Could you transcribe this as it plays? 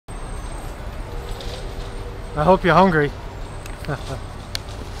I hope you're hungry.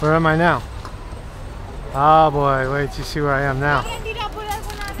 Where am I now? Oh boy, wait till you see where I am now.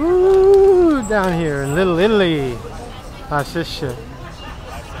 Woo, down here in Little Italy. Watch this shit.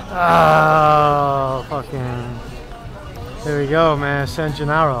 Oh, fucking. There we go, man. San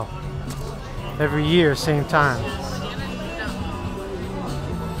Gennaro. Every year, same time.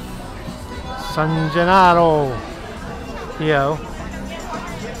 San Gennaro. Yo.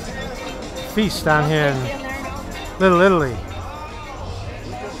 Feist down here in Little Italy.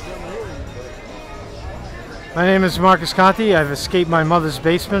 My name is Marcus Conte. I've escaped my mother's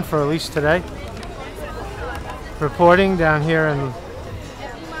basement for at least today. Reporting down here in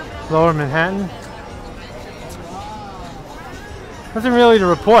Lower Manhattan. Nothing really to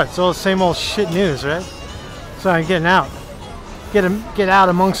report. It's all the same old shit news, right? So I'm getting out. Get out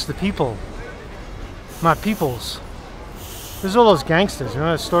amongst the people. My peoples. There's all those gangsters. You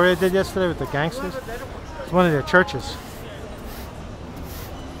know that story I did yesterday with the gangsters? It's one of their churches.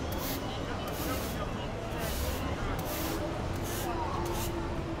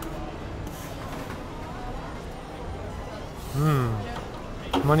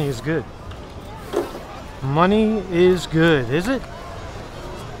 Money is good. Money is good, is it?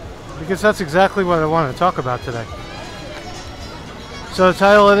 Because that's exactly what I want to talk about today. So the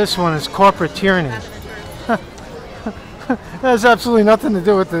title of this one is Corporate Tyranny. That has absolutely nothing to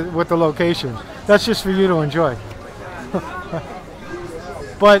do with the location. That's just for you to enjoy.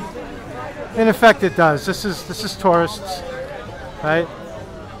 But in effect it does. This is tourists, right?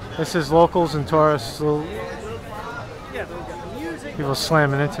 This is locals and tourists. People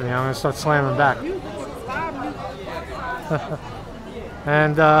slamming into me. I'm going to start slamming back.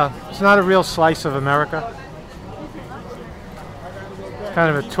 And it's not a real slice of America. It's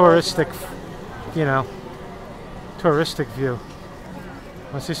kind of a touristic, you know, touristic view.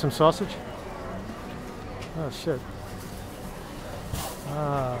 Want to see some sausage? Oh shit.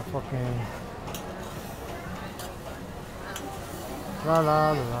 Ah, fucking. La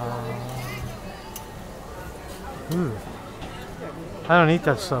la la. I don't eat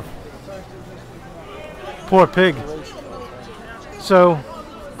that stuff. Poor pig. So,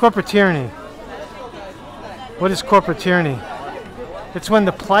 corporate tyranny. What is corporate tyranny? It's when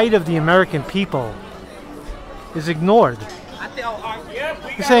the plight of the American people is ignored.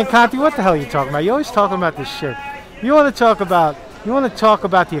 You're saying, Conte, what the hell are you talking about? You're always talking about this shit. You want to talk about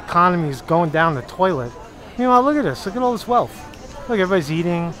the economy's going down the toilet. Meanwhile, look at this. Look at all this wealth. Look, everybody's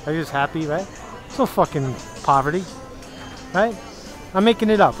eating. Everybody's happy, right? It's no fucking poverty, right? I'm making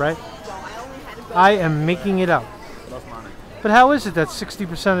it up, right? I am making it up. But how is it that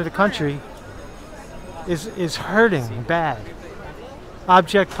 60% of the country is hurting bad?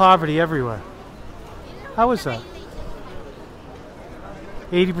 Abject poverty everywhere. How is that?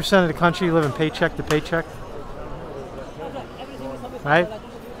 80% of the country living paycheck to paycheck. Right?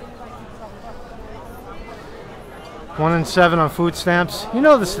 1 in 7 on food stamps. You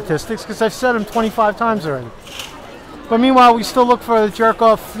know the statistics because I've said them 25 times already. But meanwhile, we still look for the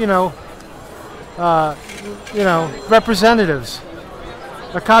jerk-off, representatives.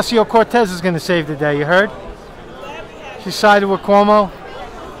 Ocasio-Cortez is going to save the day, you heard? She sided with Cuomo.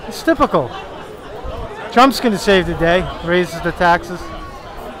 It's typical. Trump's going to save the day, raises the taxes.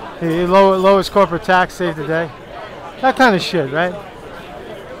 He lowers corporate tax, save the day. That kind of shit, right?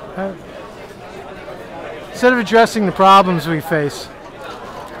 Instead of addressing the problems we face,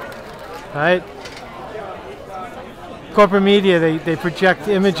 right? Corporate media, they project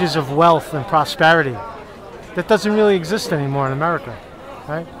images of wealth and prosperity that doesn't really exist anymore in America,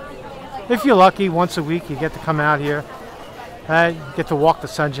 right? If you're lucky, once a week you get to come out here, right? You get to walk the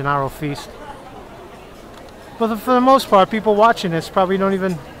San Gennaro feast. But for the most part, people watching this probably don't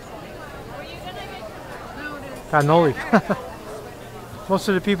even... Cannoli. Most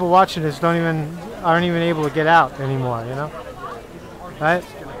of the people watching this aren't even able to get out anymore, you know? Right?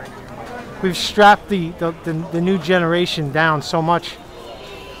 We've strapped the new generation down so much.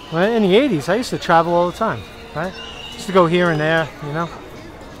 Well, in the 80s, I used to travel all the time, right? Used to go here and there, you know?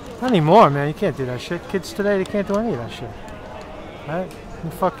 Not anymore, man. You can't do that shit. Kids today, they can't do any of that shit. Right?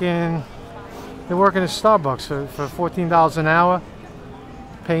 They're working at Starbucks for $14 an hour,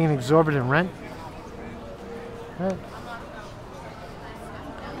 paying an exorbitant rent. Right?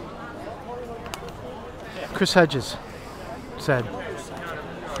 Chris Hedges said,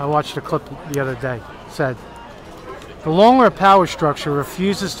 I watched a clip the other day, said, the longer a power structure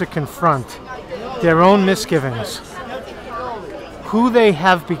refuses to confront their own misgivings, who they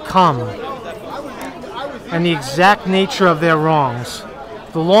have become, and the exact nature of their wrongs,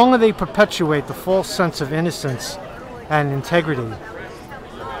 the longer they perpetuate the false sense of innocence and integrity,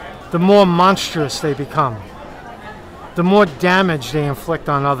 the more monstrous they become. the more damage they inflict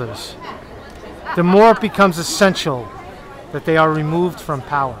on others. The more it becomes essential that they are removed from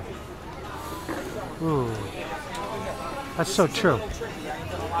power. Ooh, that's so true.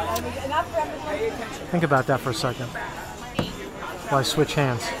 Think about that for a second while I switch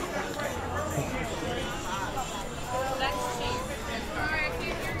hands.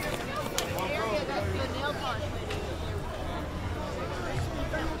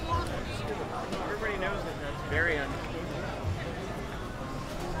 Everybody knows that that's very uncool.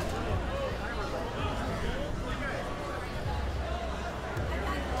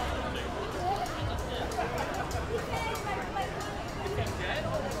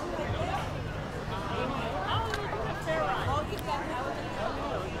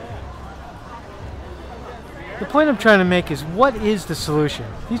 The point I'm trying to make is, what is the solution?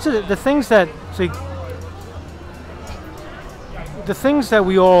 These are the things that, see, the things that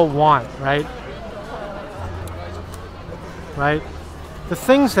we all want, right? Right? The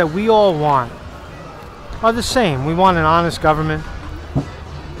things that we all want are the same. We want an honest government,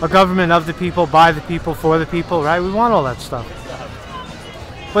 a government of the people, by the people, for the people, right? We want all that stuff.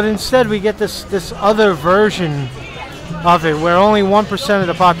 But instead we get this other version of it where only 1% of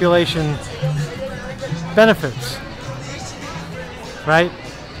the population benefits, right?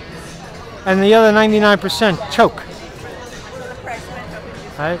 And the other 99% choke,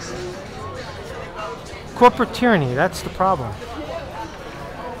 right? Corporate tyranny, that's the problem.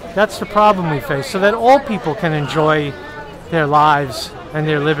 That's the problem we face, so that all people can enjoy their lives and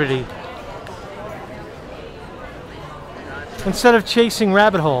their liberty. Instead of chasing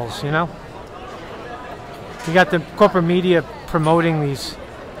rabbit holes, you know? You got the corporate media promoting these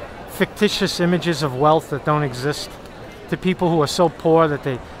fictitious images of wealth that don't exist to people who are so poor that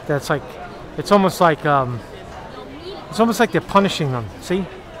it's almost like they're punishing them. See,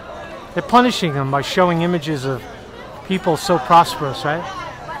 they're punishing them by showing images of people so prosperous, right?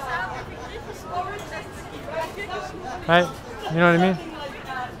 Right? You know what I mean?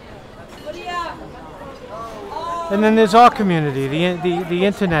 And then there's our community, the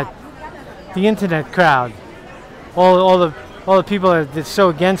internet crowd, all the people that's so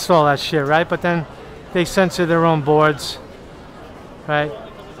against all that shit, right? But then they censor their own boards, right?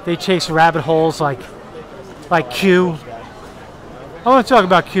 They chase rabbit holes like Q. I want to talk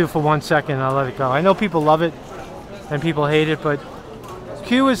about Q for 1 second and I'll let it go. I know people love it and people hate it, but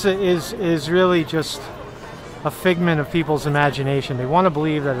Q is really just a figment of people's imagination. They want to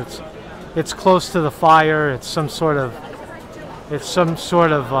believe that it's close to the fire. It's some sort of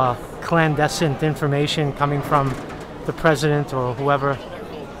clandestine information coming from the president or whoever.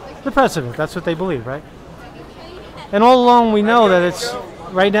 The president, that's what they believe, right? And all along we know that it's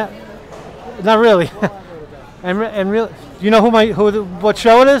right now. Not really. and real. Do you know what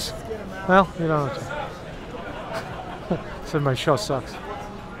show it is? Well, you don't know. Said my show sucks.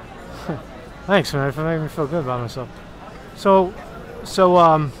 Thanks, man, for making me feel good about myself. So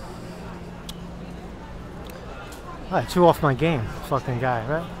I too off my game, fucking guy,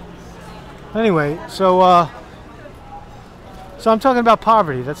 right? Anyway, so I'm talking about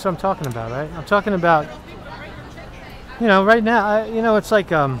poverty. That's what I'm talking about, right? I'm talking about, right now, it's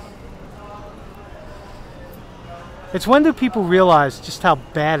like, it's when do people realize just how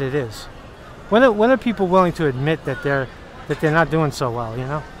bad it is? When are people willing to admit that they're not doing so well, you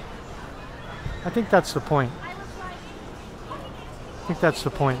know? I think that's the point. I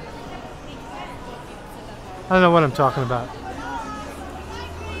don't know what I'm talking about.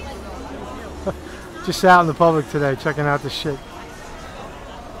 Just out in the public today, checking out this shit.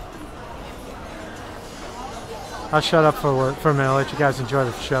 I'll shut up for a minute. I'll let you guys enjoy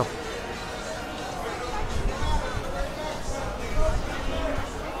the show.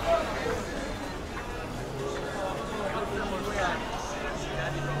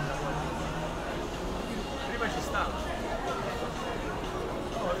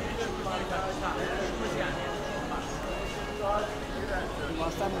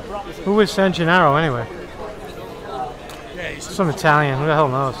 Who is Gennaro anyway? Some Italian. Who the hell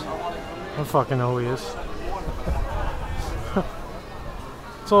knows? I don't fucking know who he is.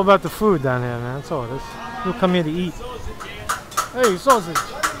 It's all about the food down here, man. That's all it is. People come here to eat. Hey, sausage.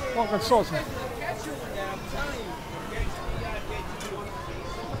 Fucking sausage.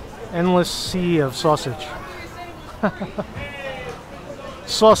 Endless sea of sausage.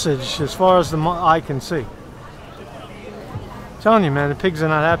 Sausage as far as the eye can see. I'm telling you, man, the pigs are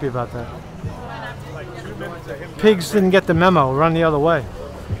not happy about that. Pigs didn't get the memo. Run the other way.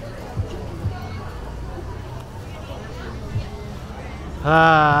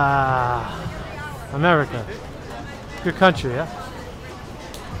 America. Good country, yeah?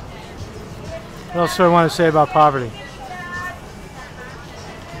 What else do I want to say about poverty?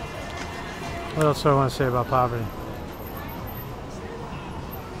 What else do I want to say about poverty?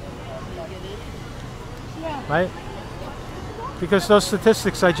 Right? Because those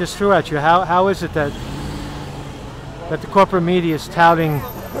statistics I just threw at you, how is it that the corporate media is touting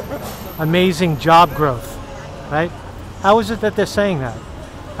amazing job growth, right? How is it that they're saying that?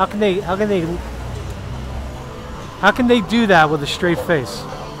 How can they do that with a straight face?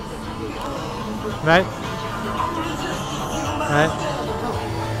 Right? Right?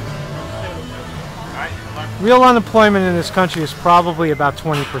 Real unemployment in this country is probably about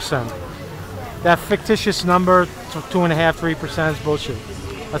 20%. That fictitious number, 2.5%, 3% is bullshit.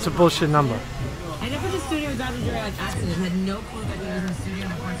 That's a bullshit number. I never the studio was out of your accident. Had no clue that he was in the studio.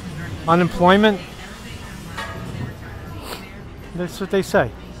 Unemployment? That's what they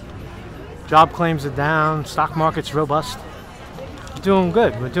say. Job claims are down. Stock market's robust. Doing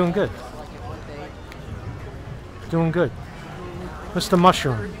good. We're doing good. Doing good. Mr.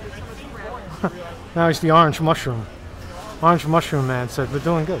 Mushroom. Now he's the orange mushroom. Orange mushroom man said we're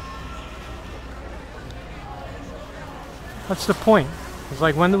doing good. That's the point. It's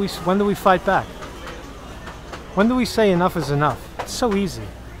like when do we fight back? When do we say enough is enough? It's so easy.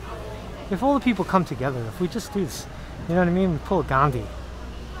 If all the people come together, if we just do this, you know what I mean? We pull a Gandhi.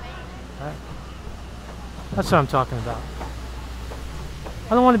 Right? That's what I'm talking about. I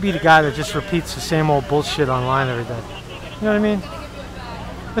don't want to be the guy that just repeats the same old bullshit online every day. You know what I mean?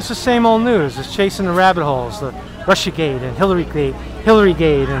 It's the same old news. It's chasing the rabbit holes, the Russiagate and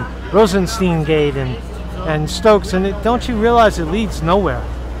Hillarygate and Rosensteingate and Stokes. And don't you realize it leads nowhere?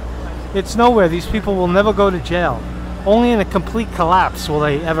 It's nowhere. These people will never go to jail. Only in a complete collapse will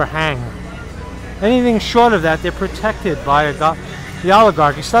they ever hang. Anything short of that, they're protected by the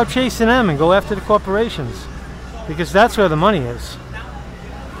oligarchy. Stop chasing them and go after the corporations, because that's where the money is.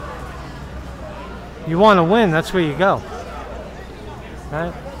 You want to win, that's where you go.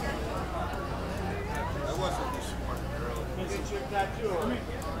 Right?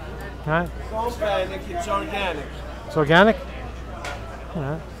 Right? It's organic. It's organic?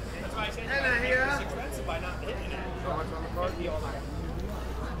 Yeah.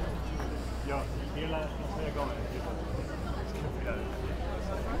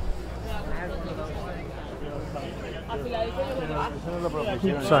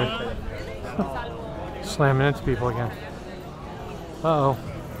 Sorry. Slamming into people again. Uh-oh.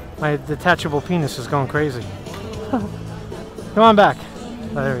 My detachable penis is going crazy. Come on back.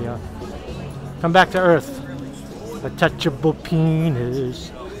 Oh, there we go. Come back to Earth. Detachable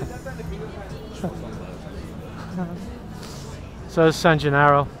penis. So this is San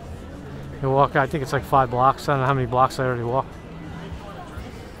Gennaro. You walk, I think it's like 5 blocks. I don't know how many blocks I already walked.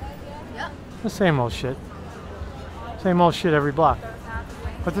 The same old shit. Same old shit every block.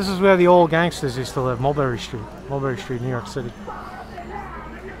 But this is where the old gangsters used to live, Mulberry Street, New York City.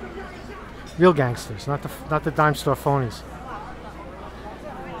 Real gangsters, not the dime store phonies.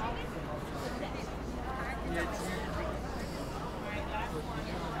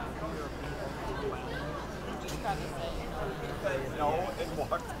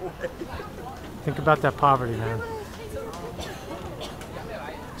 Think about that poverty, man.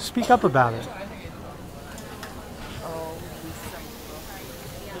 Speak up about it.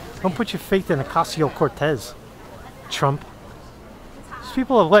 Don't put your faith in Ocasio-Cortez, Trump. These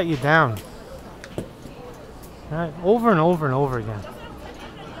people have let you down. Right? Over and over and over again.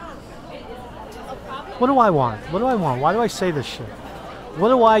 What do I want? What do I want? Why do I say this shit? What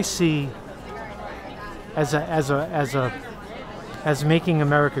do I see as making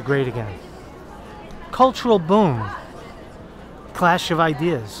America great again? Cultural boom. Clash of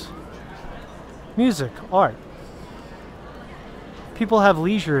ideas. Music, art. People have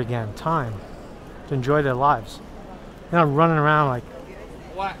leisure again, time to enjoy their lives. They're not running around like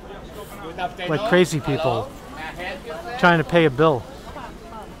crazy people trying to pay a bill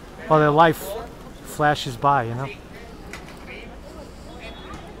while their life flashes by, you know?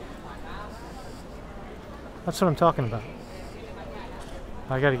 That's what I'm talking about.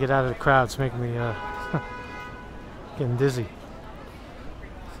 I gotta get out of the crowd. It's making me getting dizzy.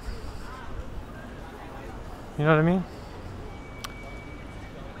 You know what I mean?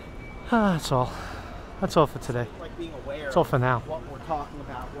 That's all. That's all for today. That's all for now. What we're talking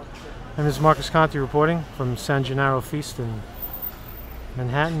about. And this is Marcus Conte reporting from San Gennaro Feist in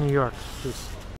Manhattan, New York. Peace.